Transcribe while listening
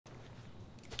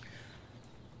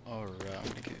Alright, I'm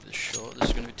gonna keep this short. This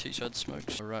is gonna be T-side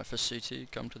smokes. Alright, for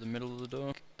CT, come to the middle of the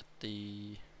door at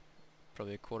the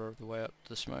probably a quarter of the way up to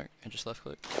the smoke and just left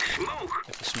click.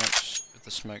 If the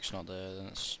smoke's not there, then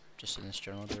it's just in this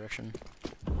general direction.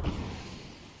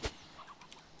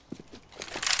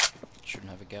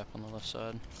 Shouldn't have a gap on the left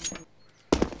side.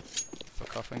 For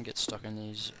coughing, get stuck in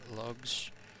these logs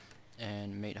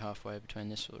and meet halfway between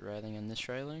this railing and this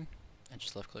railing and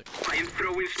just left click. I am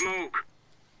throwing smoke.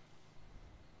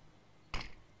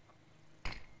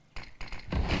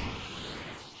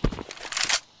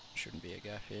 Shouldn't be a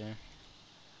gap here.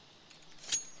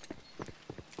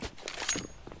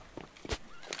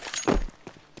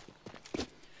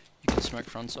 You can smoke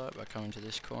front sight by coming to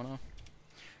this corner,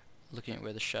 looking at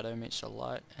where the shadow meets the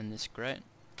light and this grate,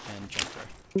 and jump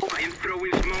through. I am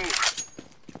throwing smoke.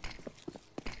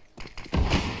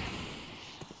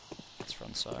 That's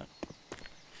front sight.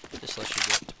 This lets you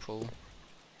get to pull.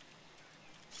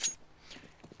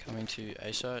 Coming to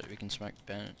A site, we can smoke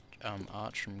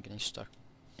arch from getting stuck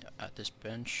at this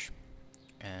bench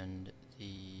and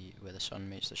where the sun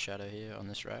meets the shadow here on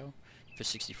this rail. For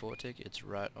 64 tick, it's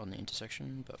right on the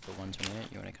intersection, but for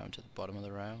 128, you want to come to the bottom of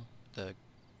the rail, the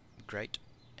grate,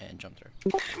 and jump through.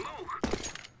 Smoke.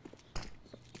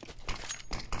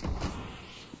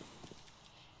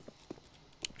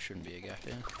 Shouldn't be a gap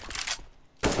here.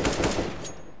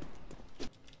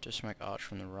 Just smoke arch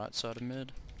from the right side of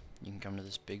mid. You can come to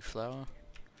this big flower.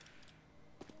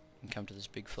 You can come to this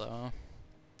big flower.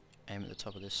 Aim at the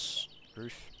top of this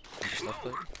roof and just left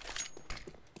click.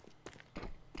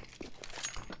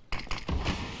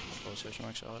 Also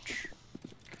smokes arch.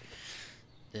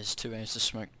 There's two ways to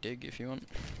smoke dig if you want.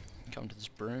 Come to this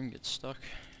broom, get stuck,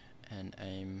 and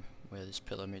aim where this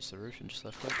pillar meets the roof and just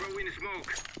left click. Throwing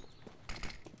smoke.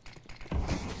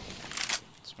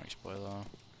 Smokes boiler.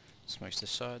 Smokes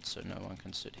this side so no one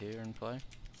can sit here and play.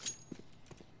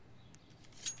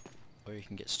 Or you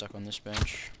can get stuck on this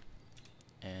bench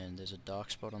and there's a dark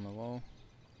spot on the wall.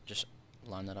 Just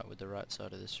line that up with the right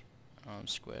side of this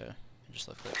square and just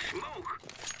left click. Smoke.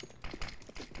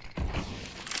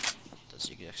 Does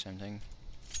the exact same thing.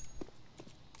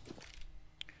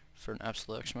 For an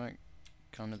absolute smoke,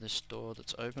 come to this door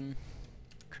that's open,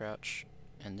 crouch,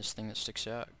 and this thing that sticks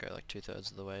out, go like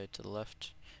 2/3 of the way to the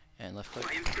left and left click.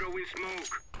 I am throwing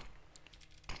smoke.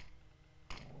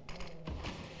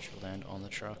 She'll land on the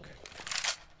truck,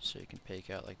 so you can peek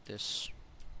out like this.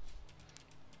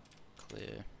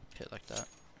 Clear pit like that.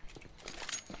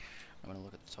 I'm going to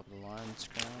look at the top of the line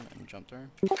screen and jump through.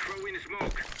 Throwing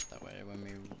smoke. That way when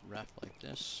we wrap like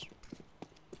this,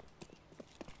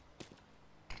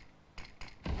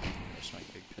 just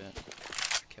make big pit,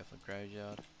 careful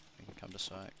graveyard, we can come to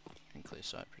site and clear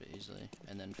site pretty easily,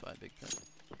 and then fire big pit.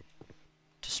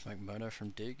 To smoke moto from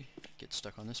dig, get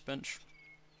stuck on this bench,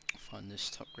 find this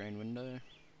top green window,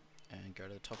 and go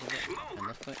to the top of it, and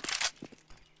left click.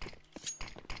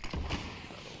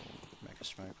 That'll make a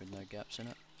smoke with no gaps in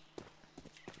it.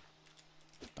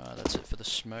 That's it for the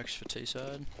smokes for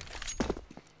T-side.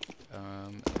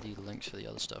 The links for the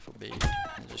other stuff will be in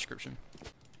the description.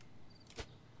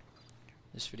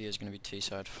 This video is going to be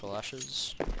T-side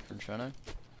flashes for Inferno.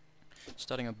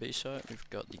 Starting on B side, we've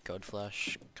got the God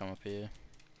Flash come up here.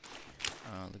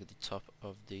 Look at the top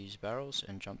of these barrels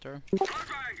and jump through.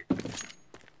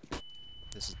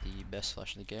 This is the best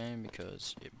flash of the game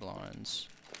because it blinds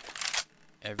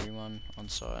everyone on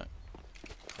site,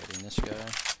 including this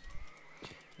guy,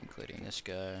 including this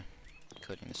guy,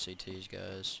 including the CTs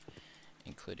guys,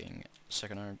 including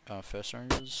first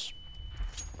oranges.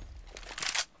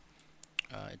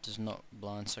 It does not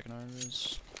blind second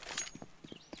oranges,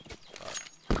 but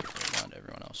it will blind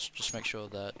everyone else. Just make sure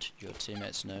that your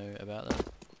teammates know about that,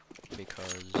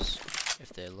 because if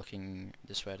they're looking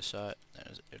this way to site,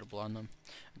 it'll blind them.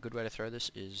 A good way to throw this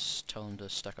is tell them to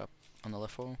stack up on the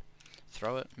left wall,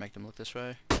 throw it, make them look this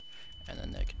way, and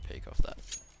then they can peek off that.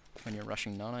 When you're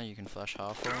rushing Nana, you can flash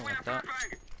half wall like that.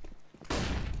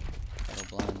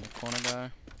 That'll blind the corner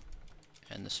guy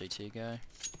and the CT guy.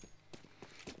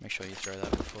 Make sure you throw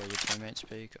that before your teammates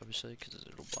peek, obviously, because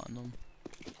it'll blind them.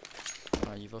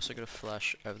 You've also got a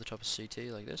flash over the top of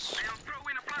CT like this.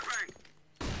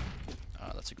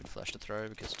 That's a good flash to throw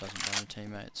because it doesn't blind your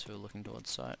teammates who are looking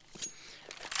towards site.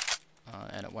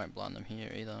 And it won't blind them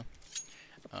here either.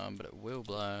 But it will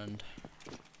blind.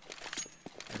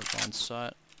 It'll blind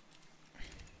site.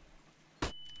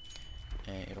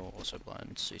 And it'll also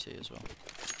blind CT as well.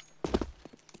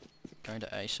 Going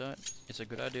to A site, it's a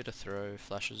good idea to throw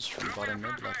flashes from bottom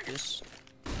mid like this.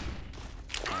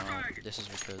 This is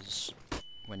because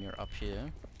when you're up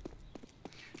here,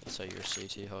 let's say you're a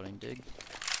CT holding dig,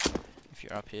 if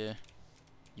you're up here,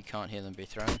 you can't hear them be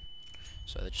thrown,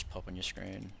 so they just pop on your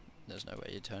screen. There's no way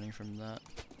you're turning from that.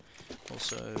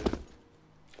 Also,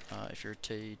 if you're a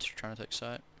T trying to take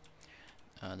site,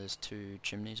 there's 2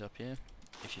 chimneys up here.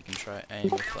 If you can try aim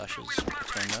your flashes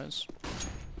between those,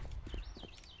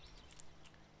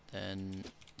 then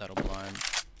that'll blind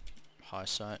high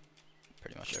sight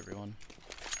pretty much everyone.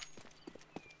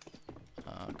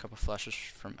 A couple flashes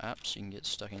from apps, you can get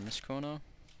stuck in this corner.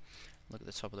 Look at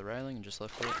the top of the railing and just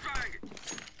left click.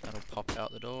 That'll pop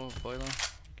out the door boiler.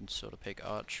 You can sort of peek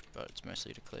arch, but it's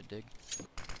mostly to clear dig.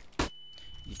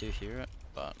 You do hear it,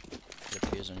 but it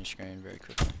appears on your screen very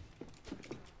quickly.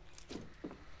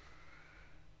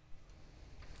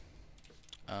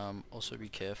 Also be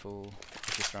careful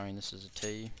if you're throwing this as a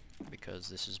T, because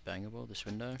this is bangable, this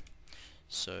window.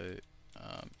 So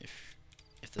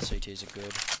if the CTs are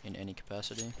good in any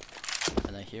capacity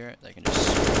and they hear it, they can just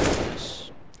smash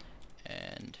this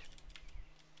and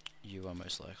you are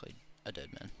most likely a dead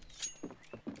man.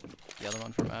 The other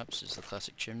one from apps is the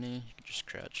classic chimney. You can just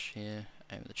crouch here,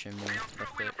 aim at the chimney,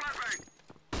 left click.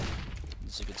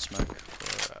 This is a good smoke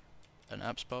for an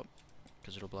app spot,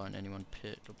 because it'll blind anyone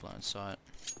pit, it'll blind sight.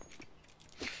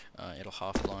 It'll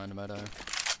half blind a moto,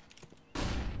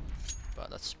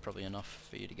 but that's probably enough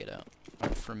for you to get out.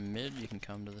 From mid, you can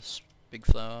come to this big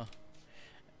flower,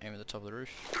 aim at the top of the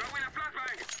roof,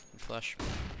 and flash.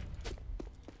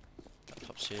 That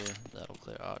pops here, that'll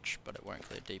clear arch, but it won't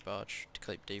clear deep arch. To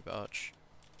clear deep arch,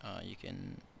 you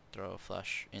can throw a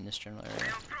flash in this general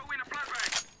area.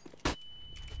 Got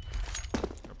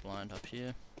a blind up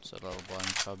here, so that'll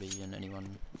blind Cubby and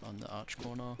anyone on the arch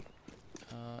corner.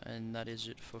 And that is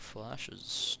it for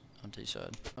flashes on T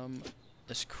side.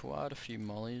 There's quite a few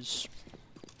mollies.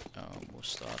 We'll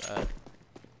start at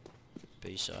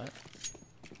B side.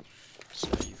 So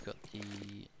you've got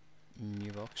the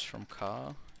new box from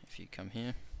car. If you come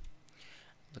here,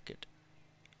 look at.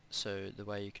 So the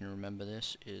way you can remember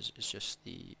this is it's just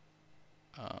the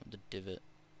divot,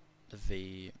 the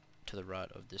V to the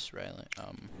right of this railing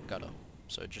gutter.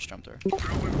 So just jump through.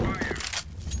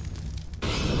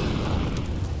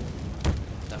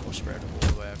 That will spread all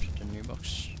the way up to the new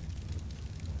box.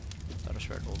 That'll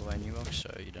spread all the way new box,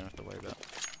 so you don't have to worry about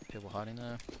people hiding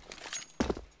there.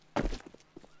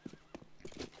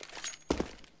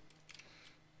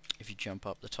 If you jump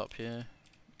up the top here,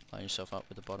 line yourself up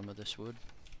with the bottom of this wood,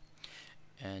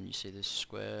 and you see this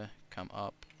square come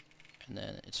up, and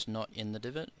then it's not in the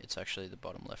divot, it's actually the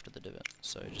bottom left of the divot,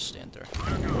 so just stand through.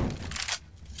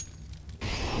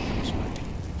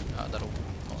 That'll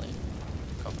molly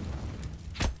copper.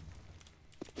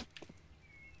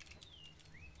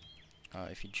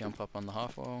 If you jump up on the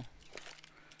half wall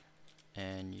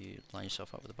and you line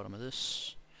yourself up with the bottom of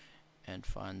this and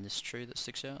find this tree that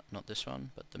sticks out, not this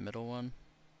one but the middle one,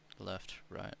 left,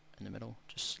 right, in the middle,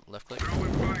 just left click. Take a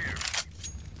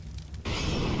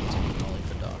molly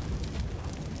for dark.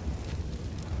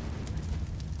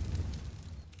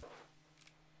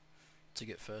 To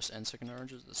get first and second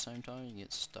oranges at the same time, you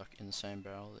get stuck in the same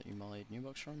barrel that you mollied new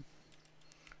box from.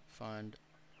 Find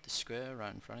the square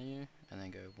right in front of you, and then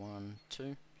go 1,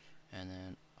 2, and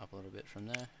then up a little bit from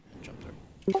there, and jump through.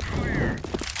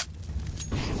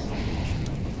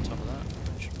 Top of that,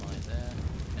 should molly there,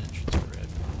 and it should spread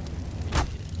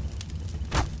here.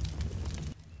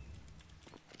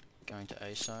 Going to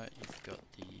A site, you've got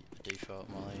the default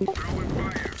molly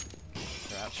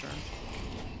for apps room.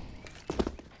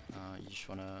 You just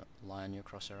want to line your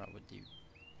crosshair up with the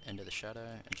end of the shadow,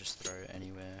 and just throw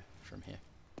anywhere from here.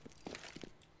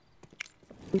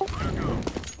 Jump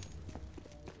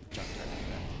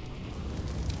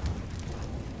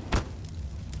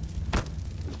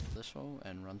this wall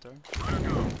and run through.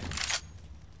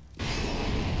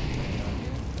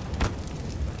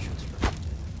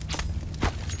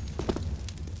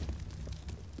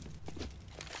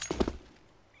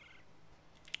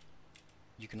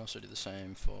 You can also do the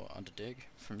same for under dig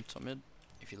from top mid.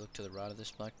 If you look to the right of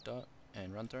this black dot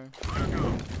and run through.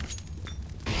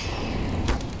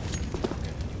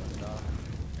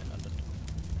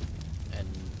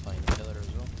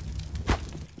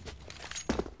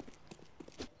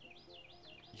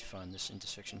 Find this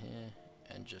intersection here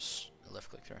and just left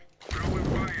click through.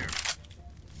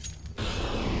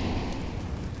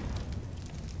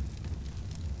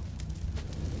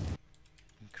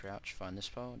 And crouch, find this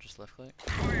pole, just left click.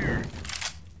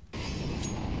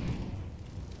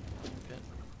 Pit.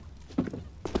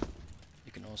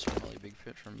 You can also molly big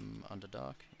pit from under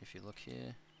dark. If you look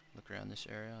here, look around this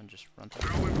area and just run through.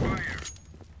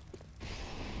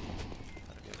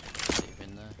 That'll get a deep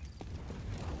in there.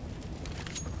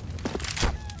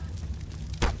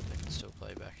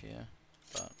 Play back here,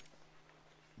 but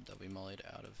mollied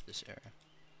out of this area.